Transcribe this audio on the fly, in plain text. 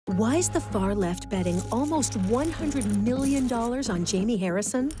Why is the far left betting almost $100 million on Jamie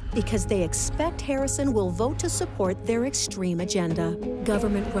Harrison? Because they expect Harrison will vote to support their extreme agenda.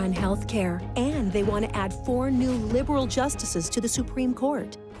 Government-run health care, and they want to add 4 new liberal justices to the Supreme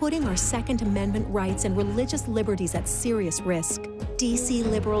Court, putting our Second Amendment rights and religious liberties at serious risk. DC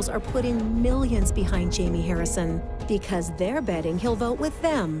liberals are putting millions behind Jamie Harrison because they're betting he'll vote with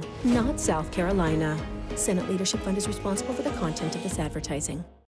them, not South Carolina. Senate Leadership Fund is responsible for the content of this advertising.